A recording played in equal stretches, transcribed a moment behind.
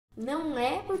Não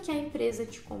é porque a empresa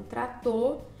te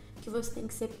contratou que você tem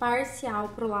que ser parcial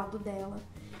pro lado dela.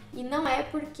 E não é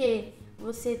porque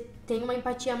você tem uma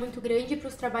empatia muito grande para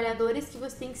os trabalhadores que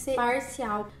você tem que ser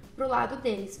parcial pro lado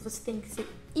deles. Você tem que ser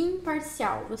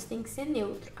imparcial, você tem que ser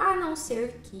neutro. A não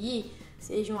ser que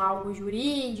seja algo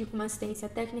jurídico, uma assistência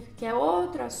técnica, que é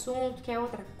outro assunto, que é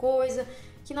outra coisa,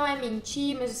 que não é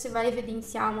mentir, mas você vai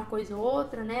evidenciar uma coisa ou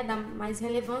outra, né? Dá mais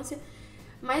relevância.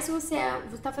 Mas se você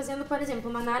está fazendo, por exemplo,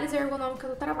 uma análise ergonômica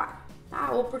do trabalho,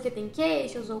 tá? Ou porque tem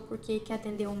queixas, ou porque quer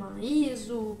atender uma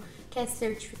ISO, quer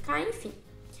certificar, enfim.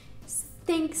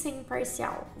 Tem que ser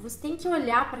imparcial. Você tem que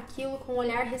olhar para aquilo com um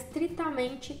olhar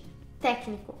restritamente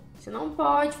técnico. Você não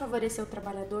pode favorecer o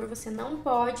trabalhador, você não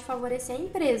pode favorecer a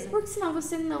empresa, porque senão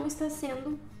você não está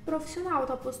sendo profissional,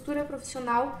 tua postura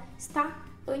profissional está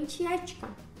antiética,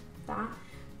 tá?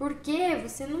 Porque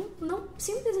você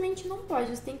simplesmente não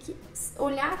pode, você tem que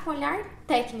olhar com olhar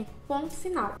técnico, ponto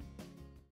final.